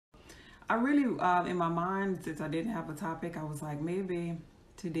I really, in my mind, since I didn't have a topic, I was like, maybe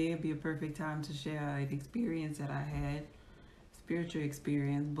today would be a perfect time to share an experience that I had, spiritual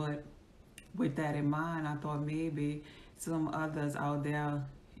experience. But with that in mind, I thought maybe some others out there,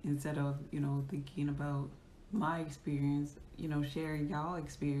 instead of, thinking about my experience, sharing y'all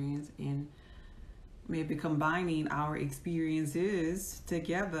experience and maybe combining our experiences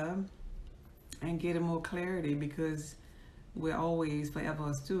together and getting more clarity because we're always forever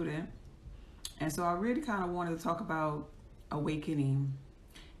a student. And so I really kind of wanted to talk about awakening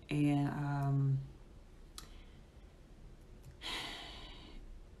and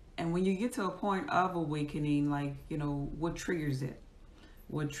and when you get to a point of awakening, like, what triggers it?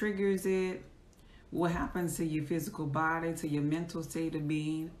 What triggers it? What happens to your physical body, to your mental state of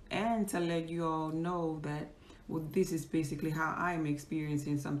being, and to let you all know that, well, this is basically how I'm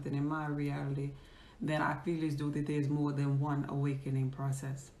experiencing something in my reality, that I feel as though that there's more than one awakening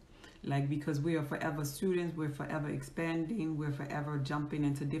process. Like, because we are forever students, we're forever expanding, we're forever jumping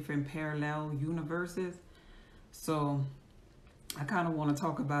into different parallel universes. So I kind of want to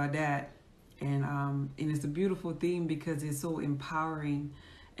talk about that. And it's a beautiful theme because it's so empowering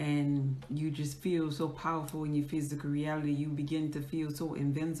and you just feel so powerful in your physical reality. You begin to feel so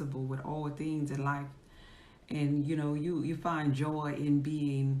invincible with all things in life. And, you find joy in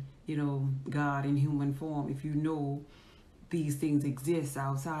being, God in human form. If you know these things exist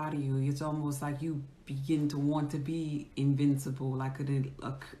outside of you, it's almost like you begin to want to be invincible, like an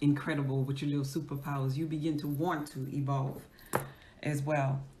incredible with your little superpowers. You begin to want to evolve as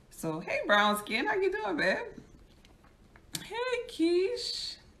well. So, hey, brown skin, how you doing, babe? Hey,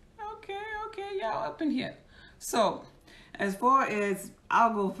 Keish. Okay, y'all up in here. So, as far as,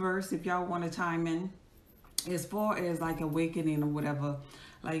 I'll go first if y'all want to chime in. As far as like awakening or whatever,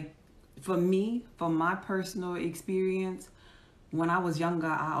 like for me, from my personal experience, when I was younger,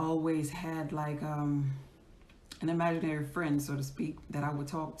 I always had like an imaginary friend, so to speak, that I would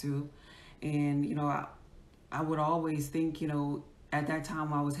talk to. And, I would always think, at that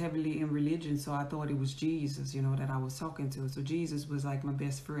time I was heavily in religion, so I thought it was Jesus, that I was talking to. So Jesus was like my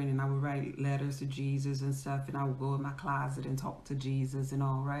best friend, and I would write letters to Jesus and stuff, and I would go in my closet and talk to Jesus and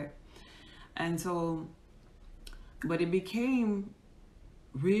all, right? And so, but it became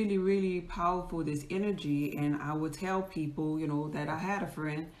really, really powerful, this energy, and I would tell people, that I had a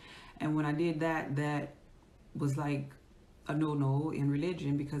friend, and when I did that, that was like a no-no in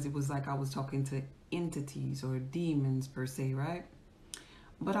religion because it was like I was talking to entities or demons per se, right?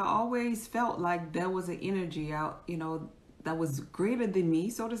 But I always felt like there was an energy out, that was greater than me,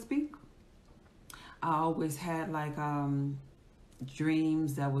 so to speak. I always had like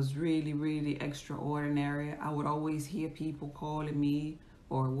dreams that was really, really extraordinary. I would always hear people calling me,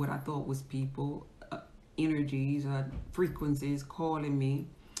 or what I thought was people, energies or frequencies calling me.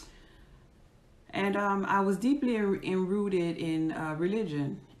 And I was deeply enrooted in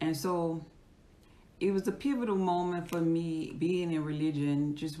religion. And so it was a pivotal moment for me being in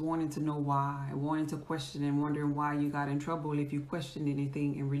religion, just wanting to know why, wanting to question and wondering why you got in trouble if you questioned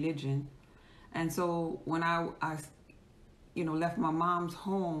anything in religion. And so when I left my mom's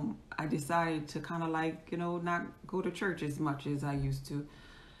home, I decided to kind of like, not go to church as much as I used to,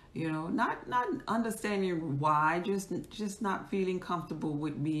 not understanding why, just not feeling comfortable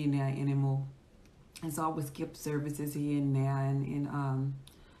with being there anymore. And so I would skip services here and there,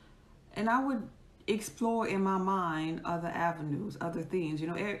 and I would explore in my mind other avenues, other things.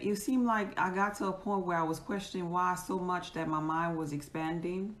 It seemed like I got to a point where I was questioning why so much that my mind was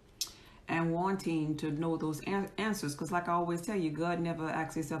expanding and wanting to know those answers. Because like I always tell you, God never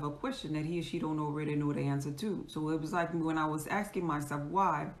asks himself a question that he or she don't already know the answer to. So it was like when I was asking myself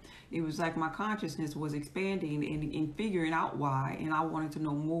why, it was like my consciousness was expanding and figuring out why. And I wanted to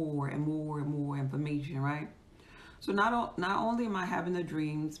know more and more and more information, right? So not only am I having the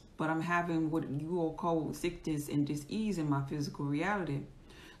dreams, but I'm having what you all call sickness and dis-ease in my physical reality.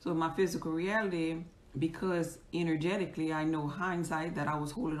 So my physical reality, because energetically I know hindsight that I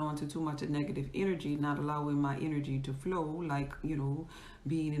was holding on to too much of negative energy, not allowing my energy to flow, like,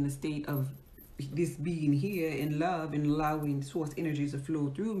 being in a state of this being here in love and allowing source energies to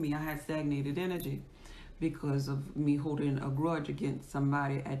flow through me. I had stagnated energy because of me holding a grudge against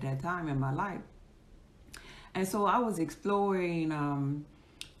somebody at that time in my life. And so I was exploring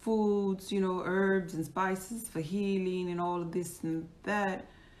foods, herbs and spices for healing and all of this and that.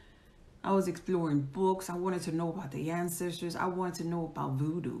 I was exploring books. I wanted to know about the ancestors. I wanted to know about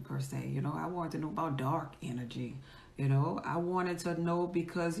voodoo per se. I wanted to know about dark energy. I wanted to know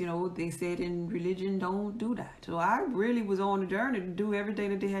because, they said in religion, don't do that. So I really was on a journey to do everything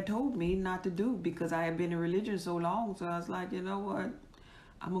that they had told me not to do because I had been in religion so long. So I was like, you know what?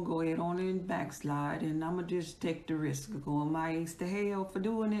 I'm gonna go ahead on and backslide, and I'm gonna just take the risk of going my ace to hell for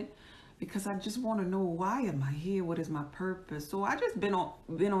doing it, because I just want to know, why am I here? What is my purpose? So I just been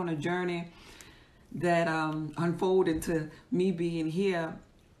on a journey that unfolded to me being here.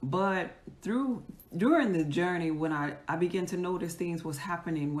 But during the journey, when I began to notice things was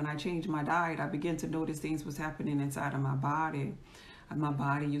happening, when I changed my diet, I began to notice things was happening inside of my body. And my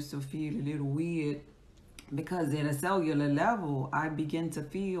body used to feel a little weird, because at a cellular level, I began to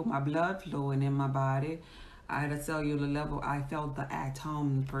feel my blood flowing in my body. At a cellular level, I felt the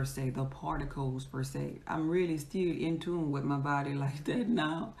atoms per se, the particles per se. I'm really still in tune with my body like that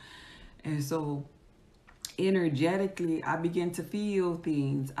now. And so energetically, I begin to feel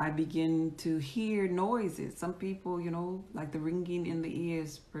things. I begin to hear noises. Some people, like the ringing in the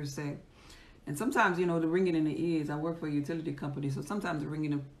ears per se. And sometimes, the ringing in the ears, I work for a utility company, so sometimes the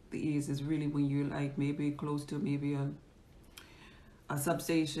ringing of the ears is really when you're like maybe close to maybe a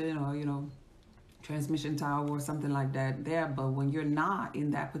substation, or, transmission tower or something like that there. But when you're not in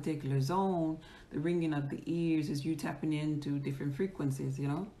that particular zone, the ringing of the ears is you tapping into different frequencies,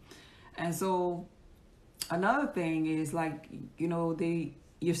 And so another thing is like,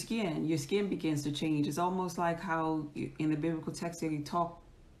 your skin begins to change. It's almost like how in the biblical text they talk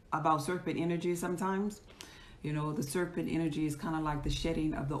about serpent energy sometimes. The serpent energy is kind of like the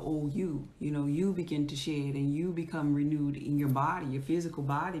shedding of the old you. You begin to shed and you become renewed in your body. Your physical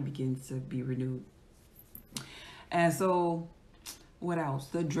body begins to be renewed. And so, what else?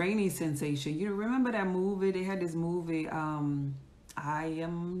 The draining sensation. You remember that movie? They had this movie, I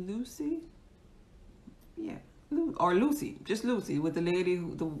Am Lucy? Yeah. Or Lucy, just Lucy, with the lady,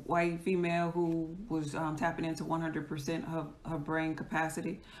 the white female who was tapping into 100% of her brain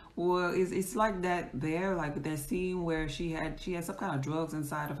capacity. Well, it's like that there, like that scene where she had some kind of drugs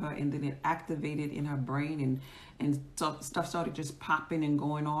inside of her, and then it activated in her brain, and stuff started just popping and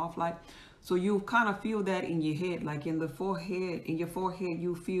going off. Like, so you kind of feel that in your head, like in your forehead,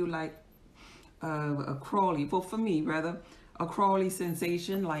 you feel like a crawly, well, for me rather, a crawly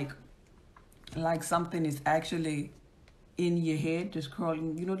sensation, like something is actually in your head, just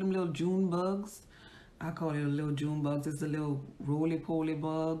crawling. Them little June bugs? I call it a little June bugs. It's a little roly-poly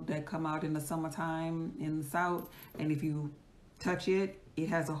bug that come out in the summertime in the South. And if you touch it, it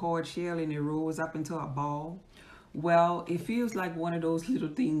has a hard shell and it rolls up into a ball. Well, it feels like one of those little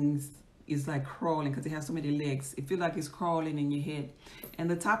things is like crawling, because it has so many legs. It feels like it's crawling in your head. And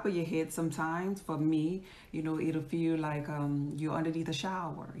the top of your head sometimes, for me, it'll feel like you're underneath a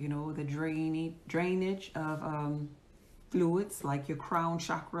shower, the drainage of fluids, like your crown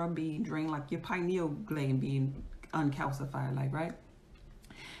chakra being drained, like your pineal gland being uncalcified, like, right?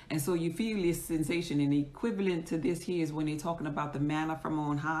 And so you feel this sensation, and equivalent to this here is when they're talking about the manna from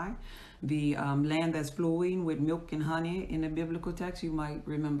on high, the land that's flowing with milk and honey in the biblical text. You might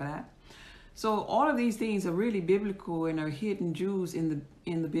remember that. So all of these things are really biblical and are hidden jewels in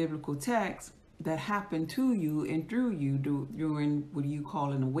the biblical text that happen to you and through you during what you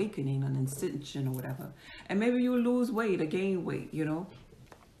call an awakening, an ascension, or whatever. And maybe you'll lose weight or gain weight,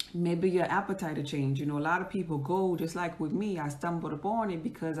 Maybe your appetite will change. A lot of people go, just like with me, I stumbled upon it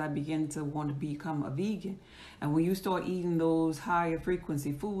because I began to want to become a vegan. And when you start eating those higher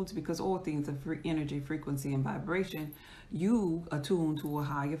frequency foods, because all things are energy, frequency, and vibration, you attune to a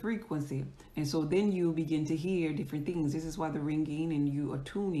higher frequency. And so then you begin to hear different things. This is why the ringing and you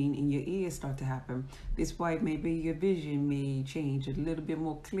attuning in your ears start to happen. This is why maybe your vision may change a little bit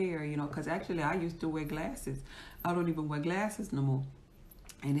more clear, because actually I used to wear glasses. I don't even wear glasses no more.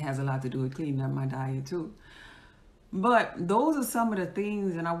 And it has a lot to do with cleaning up my diet too. But those are some of the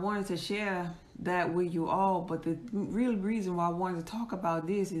things, and I wanted to share that with you all. But the real reason why I wanted to talk about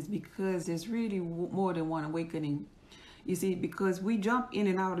this is because there's really more than one awakening. You see, because we jump in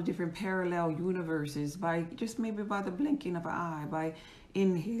and out of different parallel universes by the blinking of an eye, by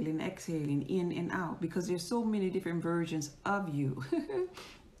inhaling, exhaling, in and out, because there's so many different versions of you.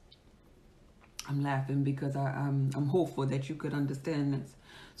 I'm laughing because I'm hopeful that you could understand this.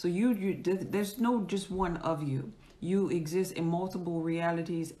 So there's no just one of you. You exist in multiple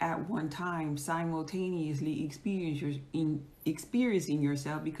realities at one time, simultaneously experiencing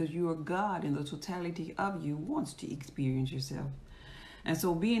yourself, because you are God, and the totality of you wants to experience yourself. And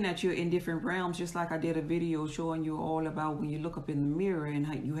so being that you're in different realms, just like I did a video showing you all about when you look up in the mirror and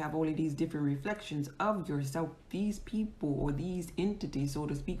how you have all of these different reflections of yourself, these people or these entities, so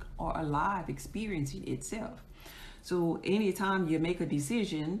to speak, are alive, experiencing itself. So anytime you make a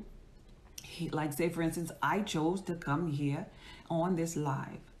decision, like say for instance, I chose to come here on this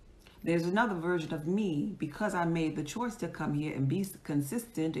live. There's another version of me, because I made the choice to come here and be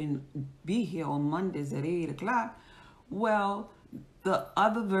consistent and be here on Mondays at 8 o'clock. Well, The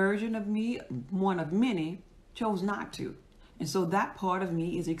other version of me, one of many, chose not to. And so that part of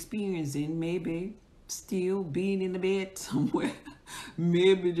me is experiencing maybe still being in the bed somewhere,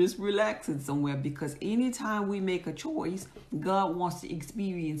 maybe just relaxing somewhere, because anytime we make a choice, God wants to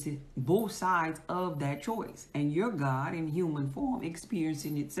experience it, both sides of that choice, and your God in human form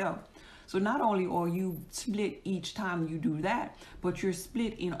experiencing itself. So not only are you split each time you do that, but you're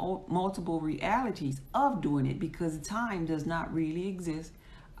split in multiple realities of doing it, because time does not really exist.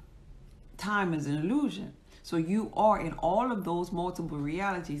 Time is an illusion. So you are in all of those multiple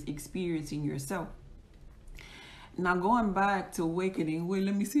realities experiencing yourself. Now going back to awakening, wait,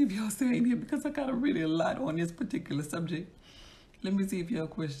 let me see if y'all saying here, because I got really a lot on this particular subject. Let me see if y'all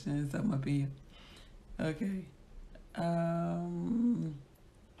questions something up here. Okay.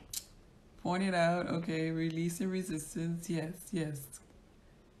 Point it out. Okay, releasing resistance. Yes, yes.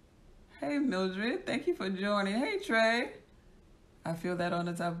 Hey Mildred, thank you for joining. Hey Trey. I feel that on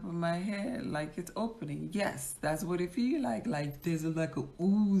the top of my head, like it's opening. Yes, that's what it feels like. Like there's like a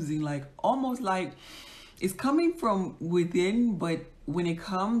oozing, like almost like it's coming from within, but when it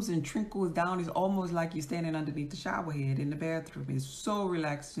comes and trickles down, it's almost like you're standing underneath the shower head in the bathroom. It's so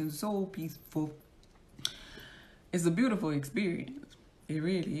relaxing, so peaceful. It's a beautiful experience. It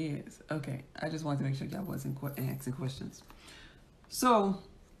really is. Okay, I just wanted to make sure y'all wasn't asking questions. So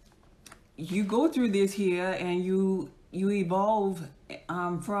you go through this here and you evolve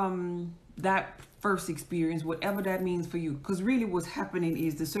from that first experience, whatever that means for you. Because really what's happening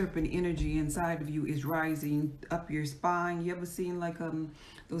is the serpent energy inside of you is rising up your spine. You ever seen like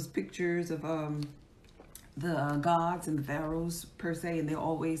those pictures of the gods and the pharaohs per se, and they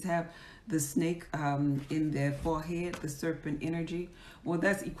always have the snake in their forehead, the serpent energy? Well,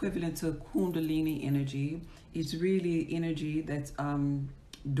 that's equivalent to Kundalini energy. It's really energy that's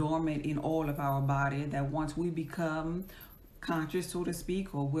dormant in all of our body, that once we become conscious, so to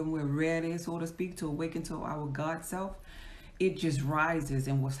speak, or when we're ready, so to speak, to awaken to our God self, it just rises.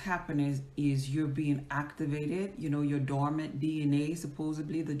 And what's happening is you're being activated. You know, your dormant DNA,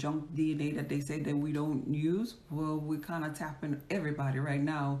 supposedly the junk DNA that they say that we don't use. Well, we're kind of tapping, everybody right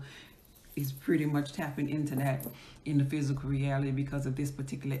now is pretty much tapping into that in the physical reality because of this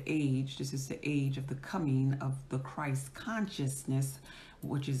particular age. This is the age of the coming of the Christ consciousness,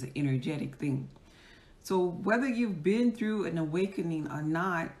 which is an energetic thing. So whether you've been through an awakening or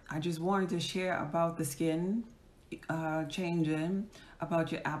not, I just wanted to share about the skin changing,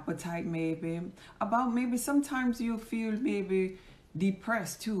 about your appetite maybe, about maybe sometimes you'll feel maybe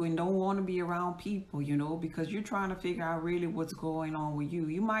depressed too and don't want to be around people, you know, because you're trying to figure out really what's going on with you.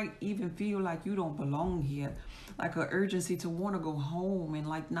 You might even feel like you don't belong here, like an urgency to want to go home and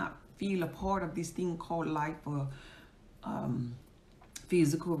like not feel a part of this thing called life or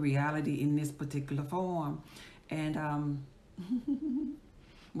physical reality in this particular form. And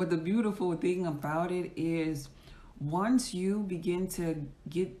but the beautiful thing about it is once you begin to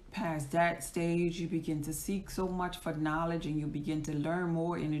get past that stage, you begin to seek so much for knowledge and you begin to learn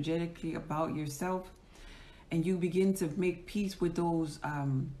more energetically about yourself, and you begin to make peace with those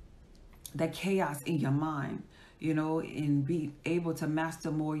that chaos in your mind, you know, and be able to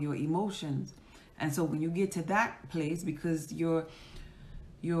master more your emotions. And so when you get to that place, because your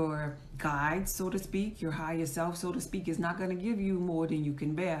guide, so to speak, your higher self, so to speak, is not going to give you more than you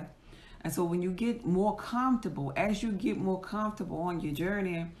can bear. And so when you get more comfortable, as you get more comfortable on your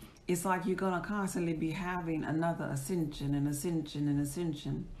journey, it's like you're going to constantly be having another ascension and ascension and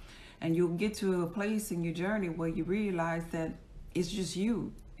ascension. And you'll get to a place in your journey where you realize that it's just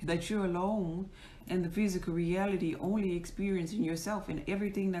you, that you're alone in the physical reality, only experiencing yourself, and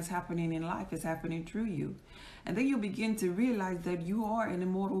everything that's happening in life is happening through you. And then you begin to realize that you are an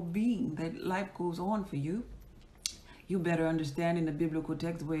immortal being, that life goes on for you. You better understand in the biblical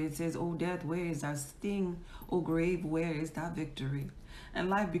text where it says, "Oh death, where is thy sting? Oh grave, where is thy victory?" And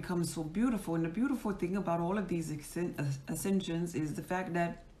life becomes so beautiful. And the beautiful thing about all of these ascensions is the fact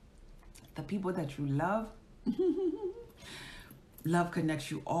that the people that you love, love connects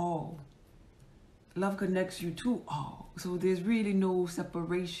you all. Love connects you to all. So there's really no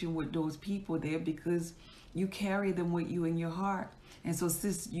separation with those people there, because you carry them with you in your heart. And so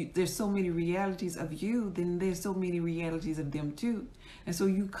since there's so many realities of you, then there's so many realities of them too. And so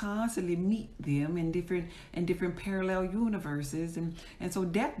you constantly meet them in different parallel universes, and so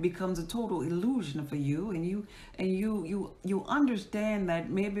that becomes a total illusion for you. And you understand that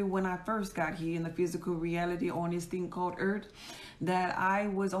maybe when I first got here in the physical reality on this thing called Earth, that I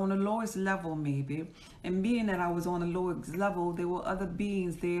was on the lowest level maybe, and being that I was on the lowest level, there were other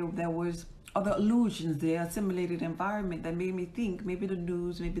beings there, that was other illusions there, a simulated environment that made me think maybe the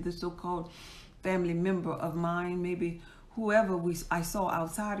news, maybe the so-called family member of mine maybe whoever I saw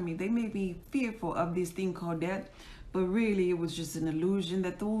outside of me, they made me fearful of this thing called death. But really, it was just an illusion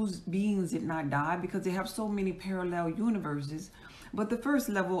that those beings did not die, because they have so many parallel universes. But the first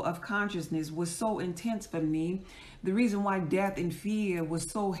level of consciousness was so intense for me. The reason why death and fear was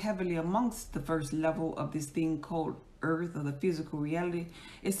so heavily amongst the first level of this thing called earth, or the physical reality,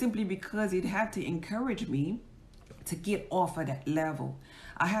 is simply because it had to encourage me to get off of that level.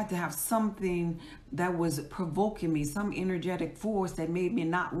 I had to have something that was provoking me, some energetic force that made me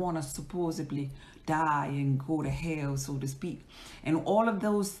not want to supposedly die and go to hell, so to speak. And all of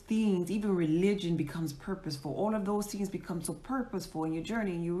those things, even religion becomes purposeful. All of those things become so purposeful in your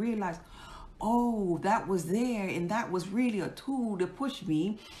journey, and you realize, oh, that was there, and that was really a tool to push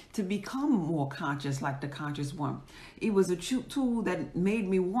me to become more conscious, like the conscious one. It was a tool that made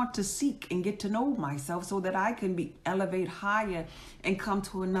me want to seek and get to know myself, so that I can elevate higher and come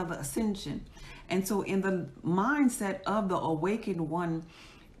to another ascension. And so in the mindset of the awakened one,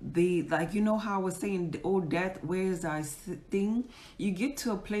 like, you know how I was saying, oh, death, where's thy thing? You get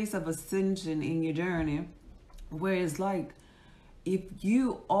to a place of ascension in your journey where it's like, if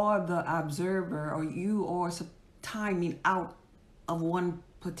you are the observer, or you are timing out of one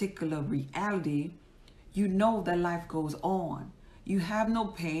particular reality, you know that life goes on. You have no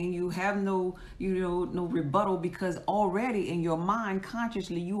pain, you have no, no rebuttal, because already in your mind,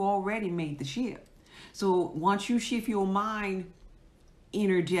 consciously, you already made the shift. So once you shift your mind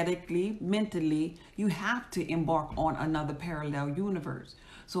energetically, mentally, you have to embark on another parallel universe.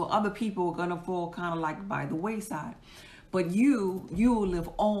 So other people are gonna fall kind of like by the wayside. But you will live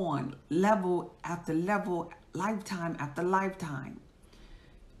on, level after level, lifetime after lifetime.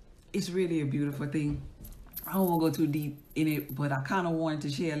 It's really a beautiful thing. I don't want to go too deep in it, but I kind of wanted to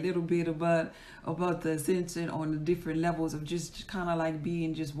share a little bit about the ascension on the different levels of just kind of like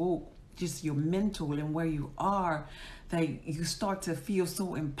being just woke, just your mental and where you are, that you start to feel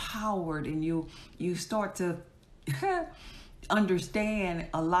so empowered, and you start to understand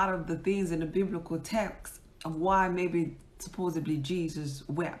a lot of the things in the biblical text of why maybe supposedly Jesus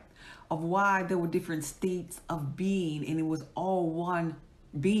wept, of why there were different states of being, and it was all one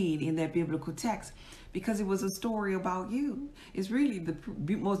being in that biblical text, because it was a story about you. It's really the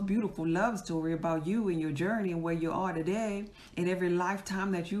most beautiful love story about you and your journey and where you are today, and every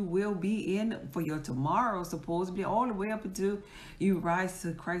lifetime that you will be in for your tomorrow, supposedly, all the way up until you rise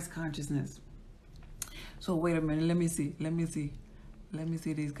to Christ consciousness. So wait a minute, let me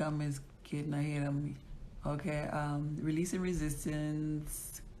see these comments getting ahead of me. Okay, releasing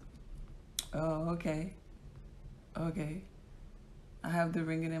resistance. Oh, okay. I have the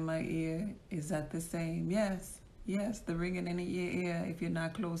ringing in my ear. Is that the same? Yes, the ringing in your ear. If you're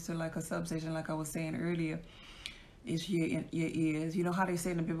not close to like a substation, like I was saying earlier, it's your ears. You know how they say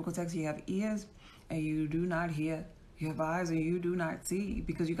in the biblical text, you have ears and you do not hear. You have eyes and you do not see,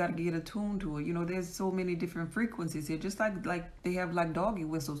 because you got to get attuned to it. You know, there's so many different frequencies here, just like they have like doggy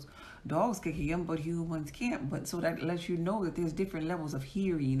whistles. Dogs can hear them, but humans can't. But so that lets you know that there's different levels of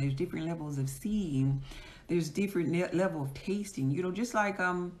hearing. There's different levels of seeing. There's different level of tasting. You know, just like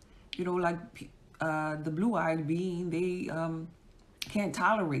the blue-eyed being, they can't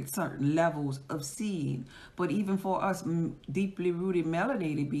tolerate certain levels of seeing. But even for us deeply rooted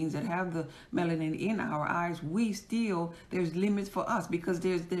melanated beings that have the melanin in our eyes, there's limits for us, because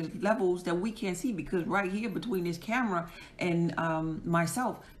there's levels that we can't see, because right here between this camera and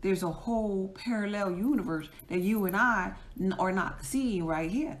myself, there's a whole parallel universe that you and I are not seeing right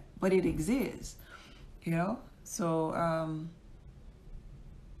here, but it exists, you know? So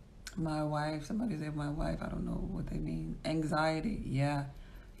my wife, somebody said my wife, I don't know what they mean. Anxiety, yeah.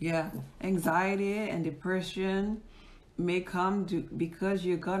 Anxiety and depression may come because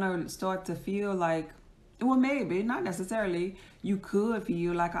you're gonna start to feel like, well, maybe, not necessarily, you could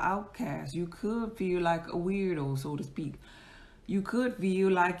feel like an outcast. You could feel like a weirdo, so to speak. You could feel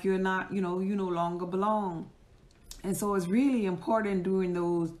like you're not, you no longer belong. And so it's really important during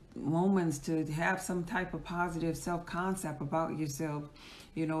those moments to have some type of positive self-concept about yourself.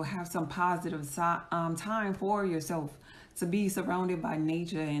 Have some positive time for yourself, to be surrounded by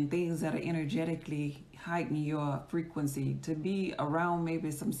nature and things that are energetically heightening your frequency, to be around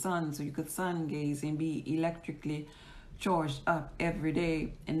maybe some sun so you could sun gaze and be electrically charged up every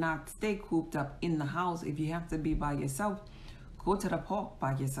day, and not stay cooped up in the house. If you have to be by yourself, go to the park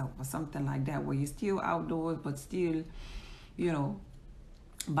by yourself or something like that, where you're still outdoors but still,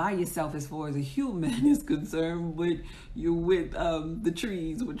 by yourself as far as a human is concerned, but you're with the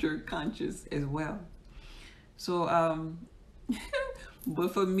trees, which are conscious as well. So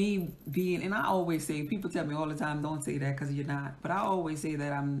but for me being, and I always say, people tell me all the time, don't say that because you're not, but I always say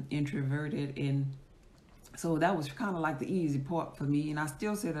that I'm introverted in So that was kind of like the easy part for me. And I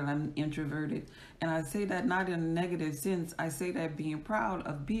still say that I'm introverted. And I say that not in a negative sense. I say that being proud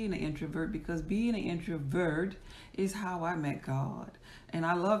of being an introvert, because being an introvert is how I met God. And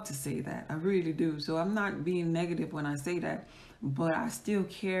I love to say that. I really do. So I'm not being negative when I say that. But I still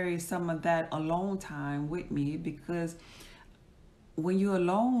carry some of that alone time with me, because when you're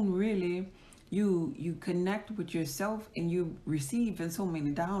alone, really, you connect with yourself, and you receive so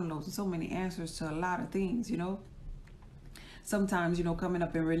many downloads and so many answers to a lot of things, Sometimes, coming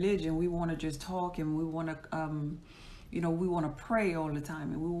up in religion, we want to just talk, and we want to, we want to pray all the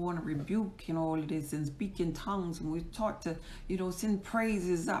time, and we want to rebuke, all of this, and speak in tongues, and we're taught to, send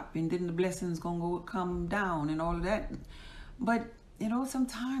praises up, and then the blessings gonna come down and all of that. But,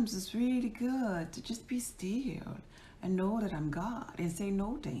 sometimes it's really good to just be still and know that I'm God and say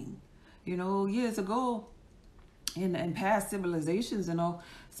no thing. Years ago, in past civilizations,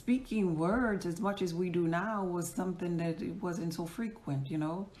 speaking words as much as we do now was something that it wasn't so frequent,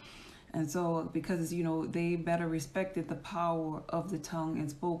 And so because, they better respected the power of the tongue and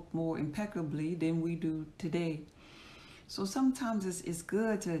spoke more impeccably than we do today. So sometimes it's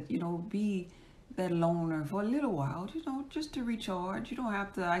good to, be that loner for a little while, just to recharge. You don't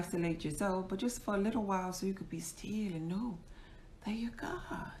have to isolate yourself, but just for a little while, so you could be still and know that you're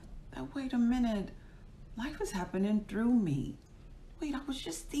God. That, wait a minute, life is happening through me. Wait, I was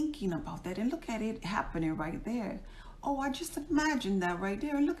just thinking about that, and look at it happening right there. Oh, I just imagined that right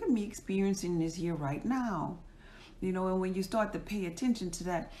there, and look at me experiencing this here right now. And when you start to pay attention to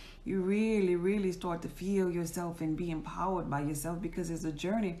that, you really, really start to feel yourself and be empowered by yourself, because it's a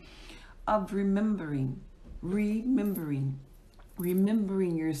journey of remembering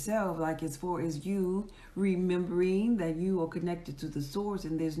yourself, like as far as you remembering that you are connected to the source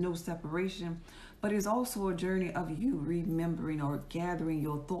and there's no separation. But it's also a journey of you remembering or gathering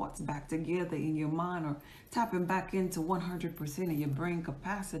your thoughts back together in your mind, or tapping back into 100% of your brain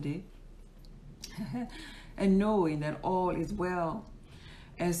capacity and knowing that all is well.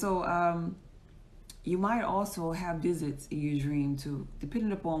 And so you might also have visits in your dream too,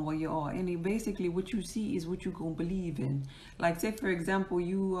 depending upon where you are. And basically what you see is what you're going to believe in. Like, say, for example,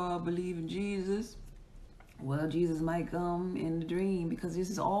 you believe in Jesus. Well, Jesus might come in the dream, because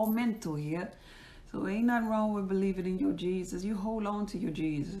this is all mental here. So ain't nothing wrong with believing in your Jesus. You hold on to your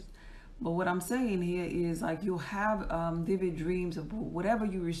Jesus. But what I'm saying here is, like, you'll have vivid dreams of whatever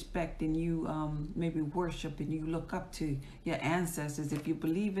you respect and you maybe worship and you look up to your ancestors. If you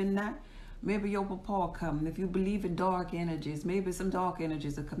believe in that, maybe your papa come. If you believe in dark energies, maybe some dark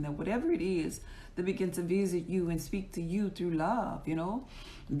energies will come there. Whatever it is, they begin to visit you and speak to you through love,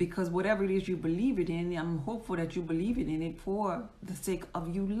 because whatever it is you believe it in, I'm hopeful that you believe it in it for the sake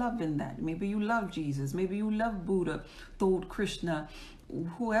of you loving that. Maybe you love Jesus. Maybe you love Buddha, Thod, Krishna,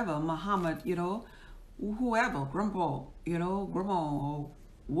 whoever, Muhammad, whoever, Grandpa, Grandma, or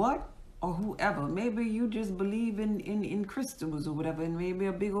what? Or whoever. Maybe you just believe in crystals or whatever, and maybe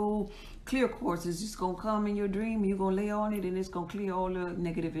a big old clear quartz is just going to come in your dream, you're going to lay on it, and it's going to clear all the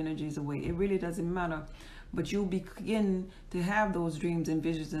negative energies away. It really doesn't matter. But you'll begin to have those dreams and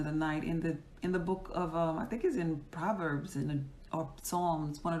visions in the night. In the book of, I think it's in Proverbs or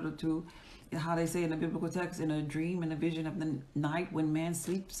Psalms, one of the two, how they say in the biblical text, in a dream and a vision of the night when man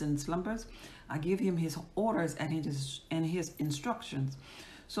sleeps and slumbers, I give him his orders and his instructions.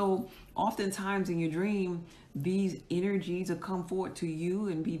 So oftentimes in your dream, these energies will come forward to you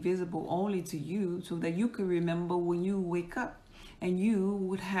and be visible only to you, so that you can remember when you wake up. And you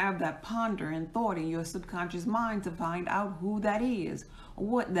would have that ponder and thought in your subconscious mind to find out who that is, or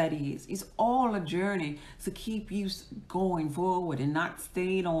what that is. It's all a journey to keep you going forward and not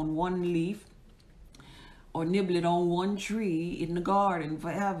staying on one leaf or nibbling on one tree in the garden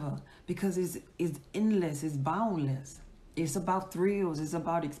forever, because it's endless, it's boundless. It's about thrills, it's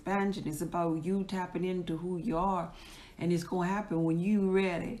about expansion, it's about you tapping into who you are. And it's going to happen when you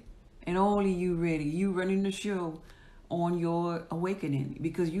ready, and only you ready. You running the show on your awakening,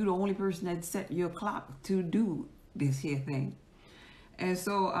 because you're the only person that set your clock to do this here thing. And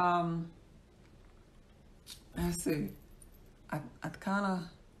so let's see, I kind of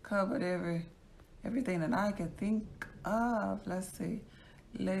covered everything that I can think of. Let's see,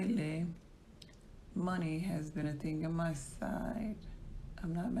 lately money has been a thing on my side.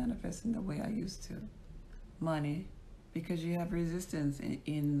 I'm not manifesting the way I used to. Money, because you have resistance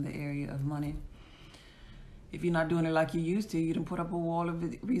in the area of money. If you're not doing it like you used to, you done put up a wall of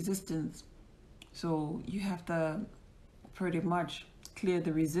resistance. So you have to pretty much clear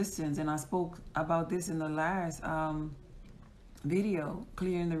the resistance. And I spoke about this in the last video,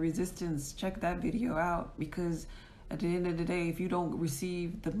 clearing the resistance. Check that video out, because at the end of the day, if you don't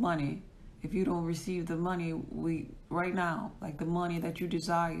receive the money, if you don't receive the money right now, like the money that you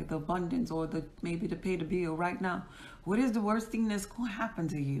desire, the abundance, or maybe to pay the bill right now, what is the worst thing that's going to happen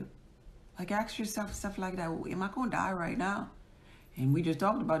to you? Like, ask yourself stuff like that. Am I going to die right now? And we just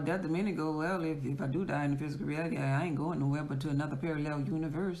talked about that a minute ago. Well, if I do die in the physical reality, I ain't going nowhere but to another parallel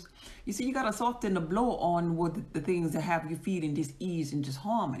universe. You see, you got to soften the blow on what the things that have you feeling this ease and just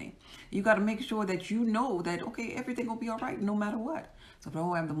harmony. You got to make sure that you know that, okay, everything will be all right no matter what. So if I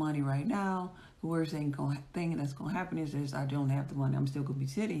don't have the money right now, the worst thing that's going to happen is I don't have the money. I'm still going to be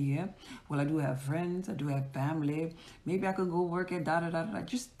sitting here. Well, I do have friends. I do have family. Maybe I could go work at da-da-da-da.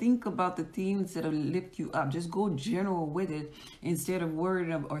 Just think about the things that will lift you up. Just go general with it instead of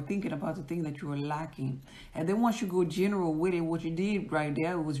worrying or thinking about the thing that you are lacking. And then once you go general with it, what you did right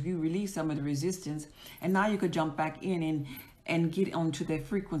there was you release some of the resistance. And now you could jump back in and get onto that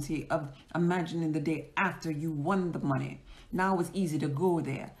frequency of imagining the day after you won the money. Now it's easy to go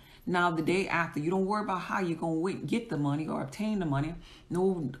there. Now, the day after, you don't worry about how you're going to get the money or obtain the money.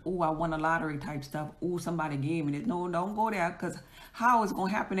 No, oh, I won a lottery type stuff. Oh, somebody gave me this. No, don't go there, because how it's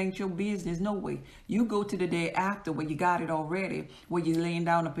going to happen ain't your business. No way. You go to the day after where you got it already, where you're laying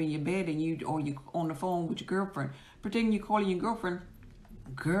down up in your bed and you're on the phone with your girlfriend. Pretend you're calling your girlfriend.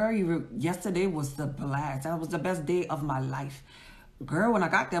 Girl, yesterday was the blast. That was the best day of my life. Girl, when I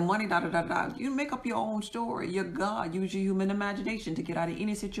got that money, you make up your own story. You're God. Use your human imagination to get out of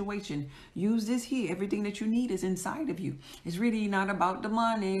any situation. Use this here. Everything that you need is inside of you. It's really not about the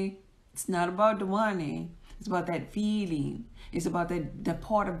money. It's not about the money. It's about that feeling. It's about that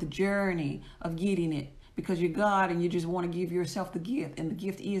part of the journey of getting it. Because you're God and you just want to give yourself the gift. And the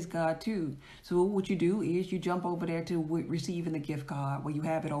gift is God too. So what you do is you jump over there to receiving the gift card where you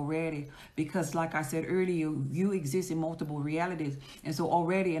have it already. Because like I said earlier, you exist in multiple realities. And so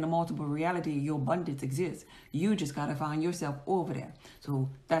already in a multiple reality, your abundance exists. You just got to find yourself over there. So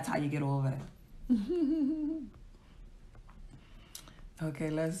that's how you get over there. Okay,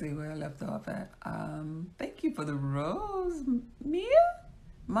 let's see where I left off at. Thank you for the rose. Mia?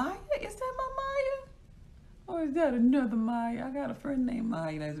 Maya? Is that my Maya? Or is that another Maya? I got a friend named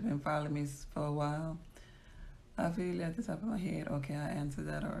Maya that's been following me for a while. I feel it at the top of my head. Okay, I answered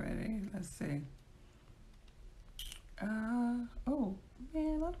that already. Let's see. Oh,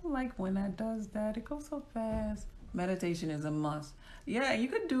 man, I don't like when that does that. It goes so fast. Meditation is a must. Yeah, you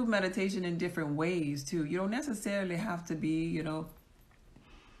could do meditation in different ways, too. You don't necessarily have to be, oh,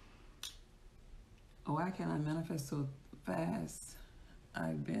 why can't I manifest so fast?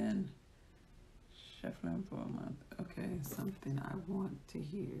 I've been shuffling for a month. Okay, something I want to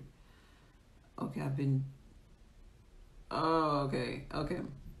hear. Okay, okay.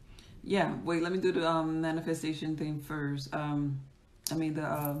 Yeah, wait, let me do the manifestation thing first. The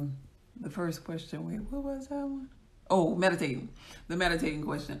first question. Wait, what was that one? Oh, meditating. The meditating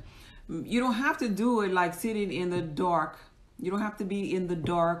question. You don't have to do it like sitting in the dark. You don't have to be in the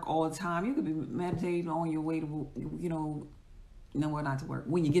dark all the time. You could be meditating on your way to, not to work.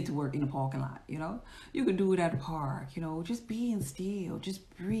 When you get to work in the parking lot, you could do it at the park, just being still, just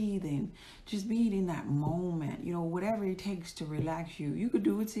breathing, just being in that moment, whatever it takes to relax you. You could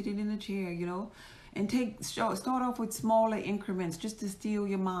do it sitting in a chair, and start off with smaller increments just to still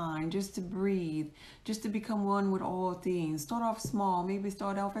your mind, just to breathe, just to become one with all things. Start off small, maybe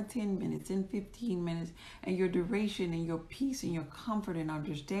start off at 10 minutes, in 15 minutes, and your duration and your peace and your comfort and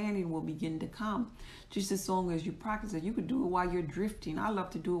understanding will begin to come. Just as long as you practice it, you could do it while you're drifting. I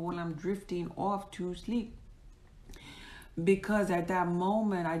love to do it when I'm drifting off to sleep, because at that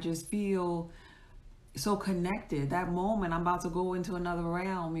moment I just feel so connected. That moment I'm about to go into another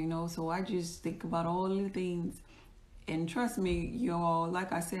realm, so I just think about all the things. And trust me, y'all,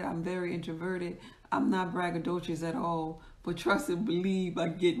 like I said, I'm very introverted. I'm not braggadocious at all, but trust and believe I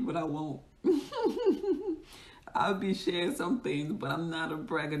get what I want. I'll be sharing some things, but I'm not a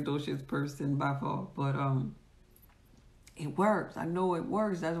braggadocious person by far. But it works. I know it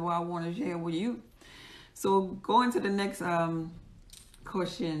works. That's why I want to share with you. So going to the next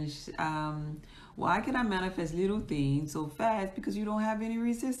question. Why can I manifest little things so fast? Because you don't have any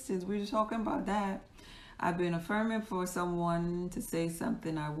resistance. We're just talking about that. I've been affirming for someone to say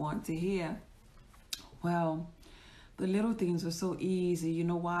something I want to hear. Well, the little things are so easy. You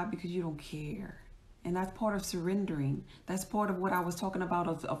know why? Because you don't care. And that's part of surrendering. That's part of what I was talking about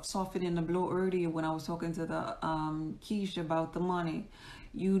of softening the blow earlier when I was talking to the Keisha about the money.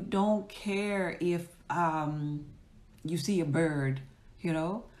 You don't care if you see a bird,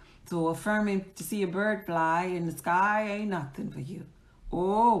 So affirming to see a bird fly in the sky ain't nothing for you.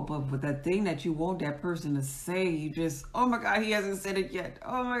 Oh, but with that thing that you want that person to say, you just, oh my God, he hasn't said it yet.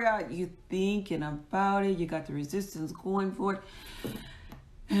 Oh my God, you thinking about it. You got the resistance going for it.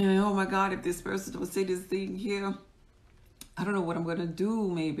 And oh my God, if this person will say this thing here, I don't know what I'm going to do,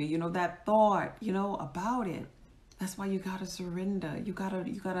 maybe, that thought, about it. That's why you got to surrender. You got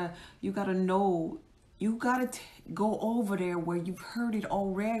to know, you got to go over there where you've heard it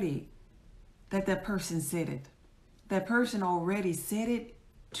already, that person said it. That person already said it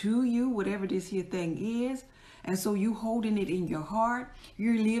to you, whatever this here thing is. And so you holding it in your heart,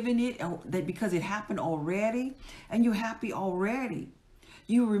 you're living it, that because it happened already, and you're happy already.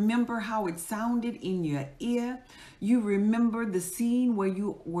 You remember how it sounded in your ear. You remember the scene where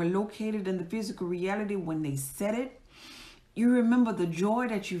you were located in the physical reality when they said it. You remember the joy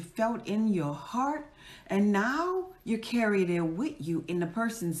that you felt in your heart. And now you're carrying it with you. And the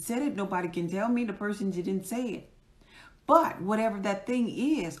person said it. Nobody can tell me the person didn't say it. But whatever that thing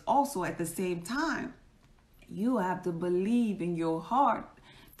is, also at the same time, you have to believe in your heart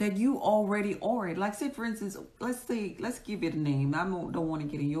that you already are it. Like, say, for instance, let's give it a name. I don't want to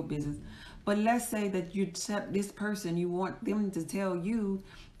get in your business. But let's say that you accept this person. You want them to tell you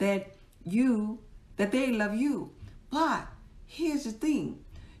that they love you. But here's the thing.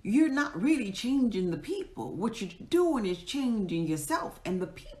 You're not really changing the people. What you're doing is changing yourself, and the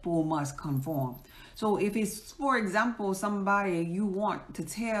people must conform. So if it's, for example, somebody you want to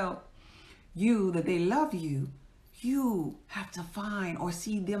tell you that they love you, you have to find or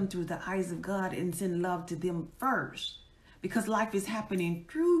see them through the eyes of God and send love to them first. Because life is happening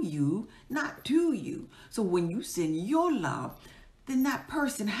through you, not to you. So when you send your love, then that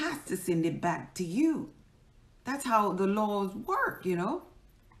person has to send it back to you. That's how the laws work,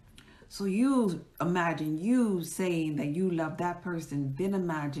 So you imagine you saying that you love that person, then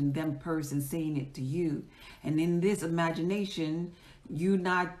imagine them person saying it to you. And in this imagination, you're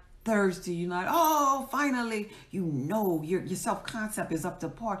not thirsty, you're not, oh, finally, your self-concept is up to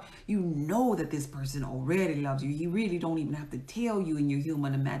par. You know that this person already loves you. You really don't even have to tell you in your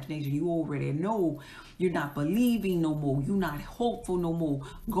human imagination. You already know. You're not believing no more. You're not hopeful no more.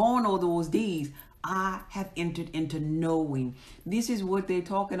 Gone all those days. I have entered into knowing. This is what they're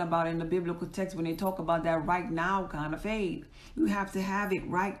talking about in the biblical text when they talk about that right now kind of faith. You have to have it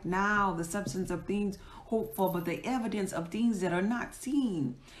right now, the substance of things hoped for, but the evidence of things that are not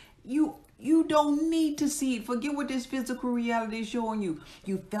seen. You don't need to see it. Forget what this physical reality is showing you.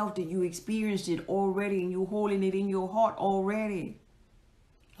 You felt it, you experienced it already, and you're holding it in your heart already.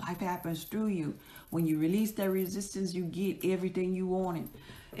 Life happens through you. When you release that resistance, you get everything you wanted.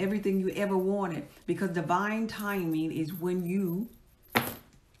 Everything you ever wanted. Because divine timing is when you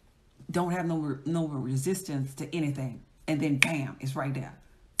don't have no resistance to anything. And then bam, it's right there.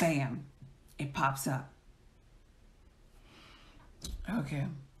 Bam, it pops up. Okay.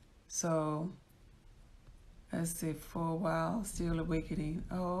 So, let's see, for a while, still awakening.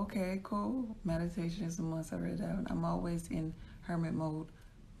 Oh, okay, cool. Meditation is a must. I read that. I'm always in hermit mode.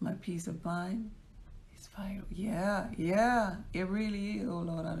 My peace of mind is vital. Yeah, it really is. Oh,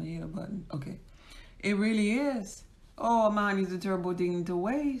 Lord, I didn't hit a button. Okay. It really is. Oh, mind is a terrible thing to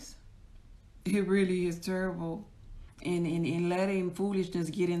waste. It really is terrible. And letting foolishness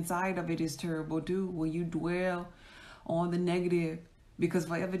get inside of it is terrible, too. When you dwell on the negative. Because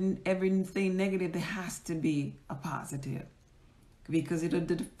for everything negative, there has to be a positive. Because it'll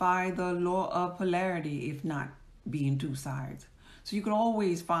defy the law of polarity, if not being two sides. So you could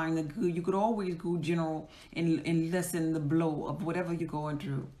always find the good. You could always go general and lessen the blow of whatever you're going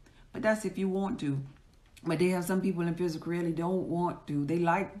through. But that's if you want to. But they have some people in physical really don't want to. They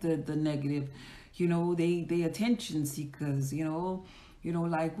like the negative. They attention seekers,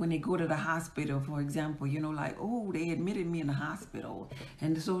 like when they go to the hospital, for example, like, oh, they admitted me in the hospital.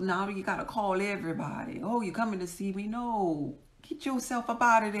 And so now you got to call everybody. Oh, you coming to see me? No, get yourself up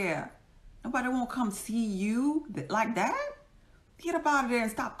out of there. Nobody won't come see you like that. Get up out of there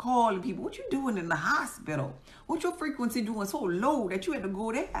and stop calling people. What you doing in the hospital? What's your frequency doing so low that you had to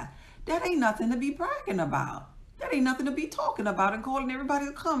go there? That ain't nothing to be bragging about. That ain't nothing to be talking about and calling everybody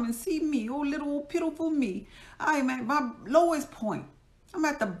to come and see me. Oh, little pitiful me. I am at my lowest point. I'm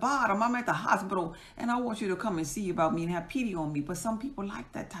at the bottom. I'm at the hospital. And I want you to come and see about me and have pity on me. But some people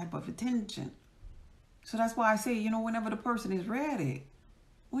like that type of attention. So that's why I say, whenever the person is ready.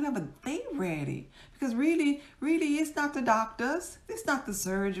 Whenever they ready. Because really, it's not the doctors. It's not the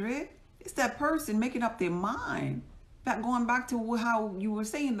surgery. It's that person making up their mind. Going back to how you were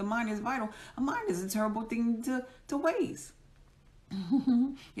saying the mind is vital. A mind is a terrible thing to waste.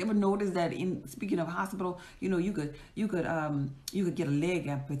 You ever notice that speaking of hospital, you could get a leg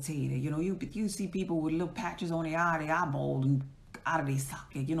amputated. You see people with little patches on their eyeball and out of their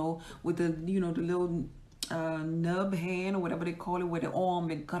socket. With the the little nub hand or whatever they call it, where the arm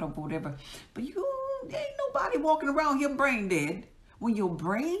been cut up or whatever. But ain't nobody walking around here brain dead. When your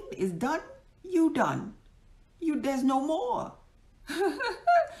brain is done, you done. There's no more.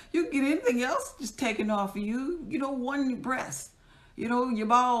 You get anything else just taken off of you, one breast, your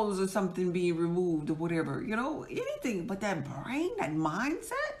balls or something being removed or whatever, anything. But that brain, that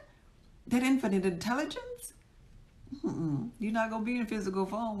mindset, that infinite intelligence, you're not going to be in physical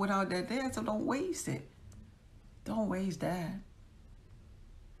form without that there, so don't waste it. Don't waste that.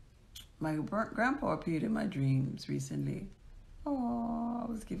 My grandpa appeared in my dreams recently. Oh,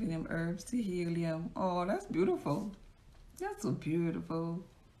 I was giving him herbs to heal him. Oh, that's beautiful. That's so beautiful.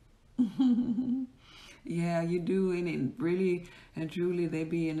 Yeah, you do. And really and truly, they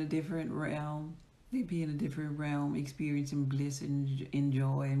be in a different realm. They be in a different realm, experiencing bliss and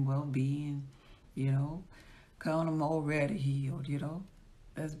joy and well-being, Count them already healed,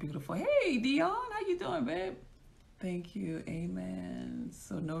 That's beautiful. Hey, Dion, how you doing, babe? Thank you. Amen.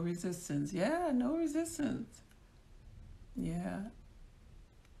 So no resistance. Yeah, no resistance. Yeah.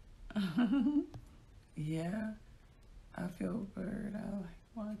 Yeah. I feel bird. I like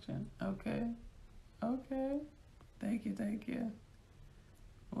watching. Okay. Okay. Thank you. Thank you.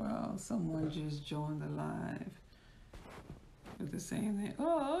 Wow. Someone just joined the live with the same thing.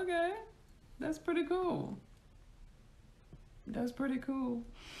 Oh, okay. That's pretty cool. That's pretty cool.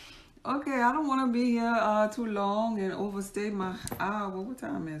 Okay, I don't want to be here too long and overstay my hour. What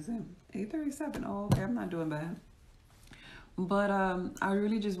time is it? 8:37. Oh, okay. I'm not doing bad. But I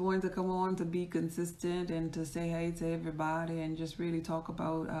really just wanted to come on to be consistent and to say hey to everybody and just really talk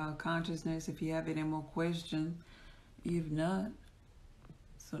about consciousness if you have any more questions. If not,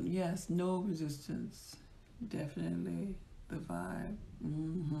 so yes, no resistance. Definitely the vibe.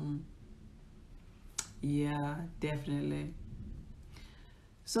 Yeah, definitely.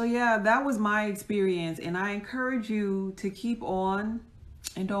 So yeah, that was my experience, and I encourage you to keep on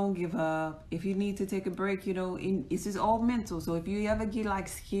and don't give up. If you need to take a break, this is all mental. So if you ever get like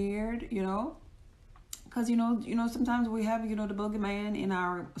scared, because sometimes we have the boogeyman in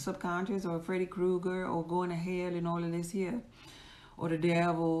our subconscious, or Freddy Krueger, or going to hell and all of this here, or the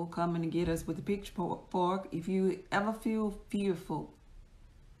devil coming to get us with the pitchfork. If you ever feel fearful,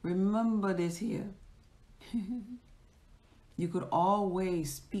 remember this here. You could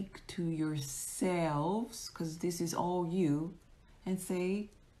always speak to yourselves, because this is all you, and say,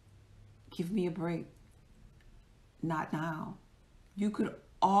 give me a break. Not now. You could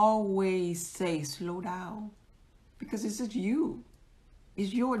always say, slow down, because this is you.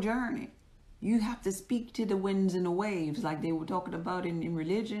 It's your journey. You have to speak to the winds and the waves, like they were talking about in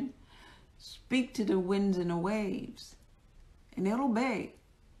religion. Speak to the winds and the waves, and they'll obey.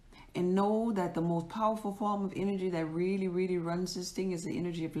 And know that the most powerful form of energy that really, really runs this thing is the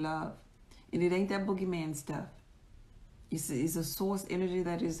energy of love. And it ain't that boogeyman stuff. It's a source energy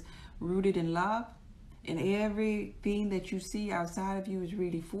that is rooted in love. And everything that you see outside of you is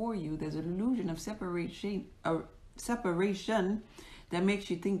really for you. There's an illusion of separation that makes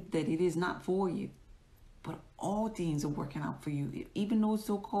you think that it is not for you. But all things are working out for you, even those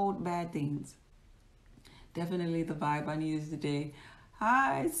so-called bad things. Definitely the vibe I needed today.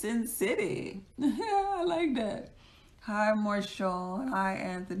 Hi, Sin City. I like that. Hi, Marshawn. Hi,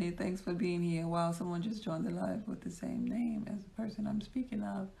 Anthony. Thanks for being here. Wow, someone just joined the live with the same name as the person I'm speaking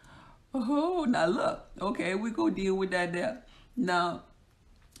of. Oh, now look. Okay, we go deal with that there. Now,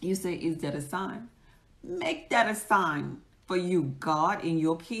 you say, is that a sign? Make that a sign for you, God, in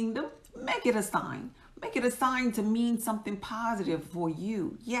your kingdom. Make it a sign. Make it a sign to mean something positive for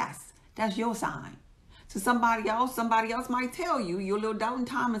you. Yes, that's your sign. To somebody else might tell you, your little doubting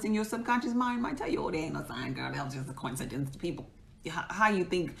Thomas in your subconscious mind might tell you, oh, there ain't no sign, girl. That was just a coincidence. People, how you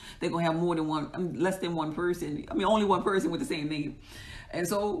think they're going to have more than one, less than one person? I mean, only one person with the same name. And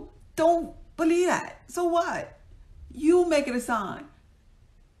so don't believe that. So what? You make it a sign.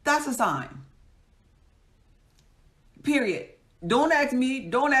 That's a sign. Period. Don't ask me.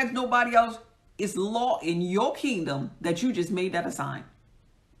 Don't ask nobody else. It's law in your kingdom that you just made that a sign.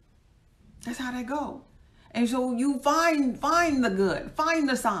 That's how that go. And so you find the good, find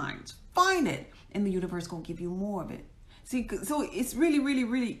the signs, find it, and the universe gonna give you more of it. See, so it's really, really,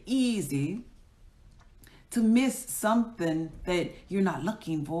 really easy to miss something that you're not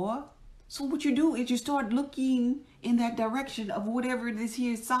looking for. So what you do is you start looking in that direction of whatever this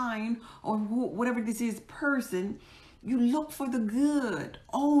here sign or whatever this is person. You look for the good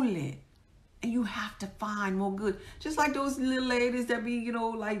only. And you have to find more good. Just like those little ladies that be,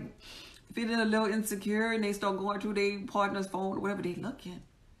 like feeling a little insecure and they start going through their partner's phone or whatever. They're looking.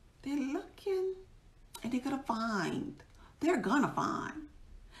 And they're gonna find.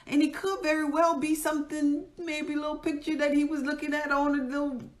 And it could very well be something, maybe a little picture that he was looking at on a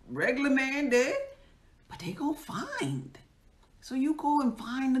little regular man there. But they gonna find. So you go and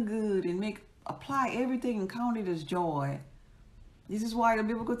find the good and apply everything and count it as joy. This is why the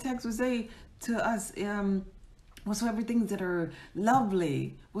biblical text would say to us, whatsoever things that are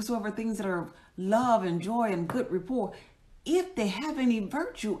lovely, whatsoever things that are love and joy and good rapport, if they have any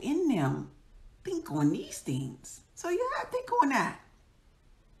virtue in them, think on these things. So yeah, think on that.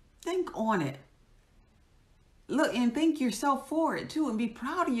 Think on it. Look, and thank yourself for it too, and be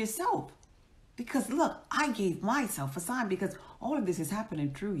proud of yourself. Because look, I gave myself a sign, because all of this is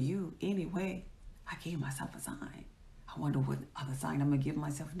happening through you anyway. I gave myself a sign. I wonder what other sign I'm going to give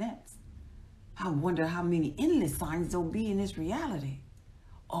myself next. I wonder how many endless signs there'll be in this reality.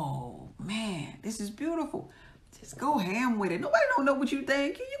 Oh, man, this is beautiful. Just go ham with it. Nobody don't know what you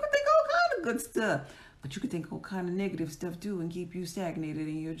think. You can think all kind of good stuff. But you can think all kind of negative stuff, too, and keep you stagnated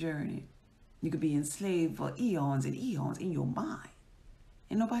in your journey. You could be enslaved for eons and eons in your mind.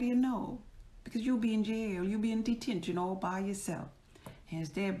 And nobody will know. Because you'll be in jail. You'll be in detention all by yourself. And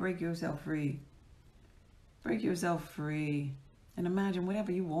instead, break yourself free. Break yourself free. And imagine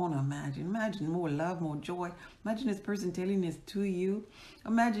whatever you want to imagine. Imagine more love, more joy. Imagine this person telling this to you.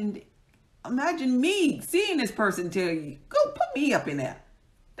 Imagine me seeing this person tell you. Go put me up in there.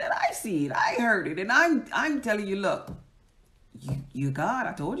 That I see it. I heard it. And I'm telling you, look. You God.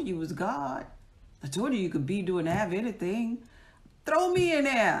 I told you was God. I told you could be doing have anything. Throw me in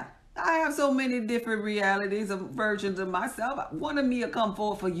there. I have so many different realities of versions of myself. One of me will come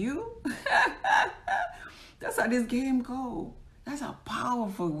forth for you. That's how this game goes. That's how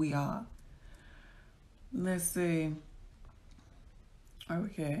powerful we are. Let's see.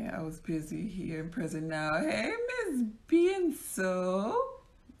 Okay, I was busy here and present now. Hey, Miss Bienso.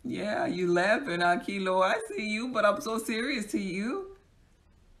 Yeah, you laughing, Kilo. I see you, but I'm so serious to you.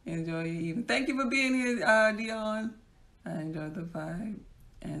 Enjoy your evening. Thank you for being here, Dion. I enjoyed the vibe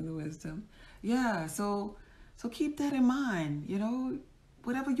and the wisdom. Yeah, so keep that in mind. You know,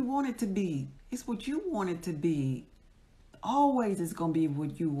 whatever you want it to be, it's what you want it to be. Always it's going to be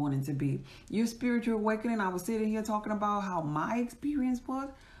what you want it to be. Your spiritual awakening, I was sitting here talking about how my experience was,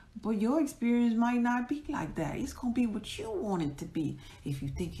 but your experience might not be like that. It's going to be what you want it to be. If you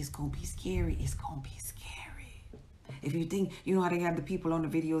think it's going to be scary, it's going to be scary. If you think, you know how they have the people on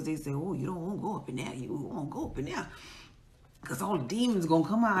the videos, they say, oh, you don't want to go up in there. You won't go up in there. Because all the demons going to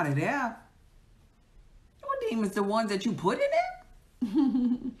come out of there. What demons? The ones that you put in there?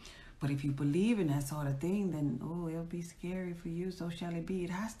 But if you believe in that sort of thing, then, oh, it'll be scary for you. So shall it be.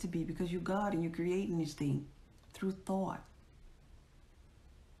 It has to be, because you're God and you're creating this thing through thought.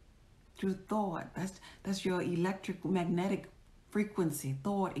 Through thought. That's your electromagnetic frequency,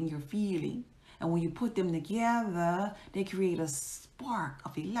 thought, and your feeling. And when you put them together, they create a spark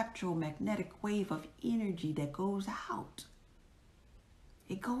of electromagnetic wave of energy that goes out.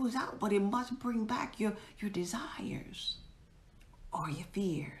 It goes out, but it must bring back your desires or your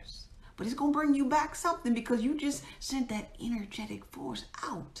fears. But it's going to bring you back something, because you just sent that energetic force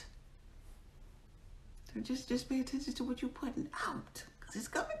out. So just pay attention to what you're putting out, because it's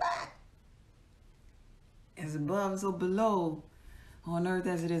coming back. As above, so below, on earth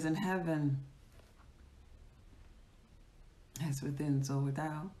as it is in heaven. As within, so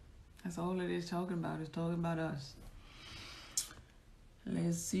without. That's all it is talking about. It's talking about us.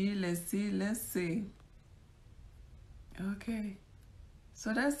 Let's see. Okay.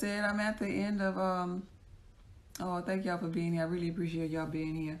 So that's it. I'm at the end of, oh, thank y'all for being here. I really appreciate y'all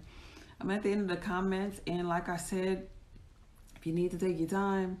being here. I'm at the end of the comments. And like I said, if you need to take your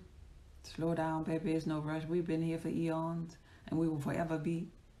time, slow down, baby. It's no rush. We've been here for eons, and we will forever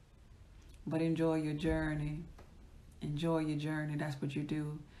be. But enjoy your journey. Enjoy your journey. That's what you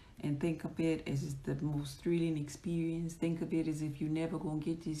do. And think of it as the most thrilling experience. Think of it as if you're never going to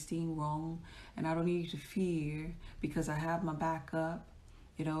get this thing wrong. And I don't need you to fear, because I have my backup.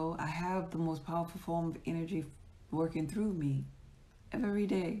 You know, I have the most powerful form of energy working through me every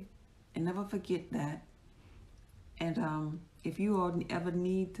day. And never forget that. And if you all ever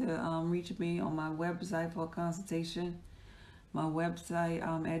need to reach me on my website for a consultation, my website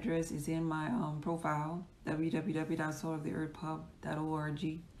address is in my profile,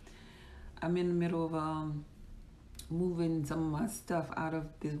 www.souloftheearthpub.org. I'm in the middle of moving some of my stuff out of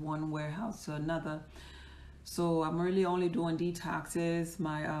this one warehouse to another. So I'm really only doing detoxes,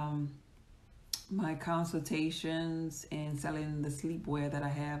 my consultations, and selling the sleepwear that I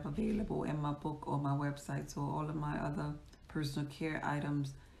have available in my book or my website. So all of my other personal care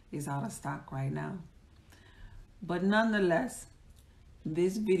items is out of stock right now. But nonetheless,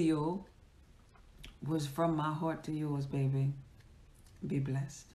 this video was from my heart to yours, baby. Be blessed.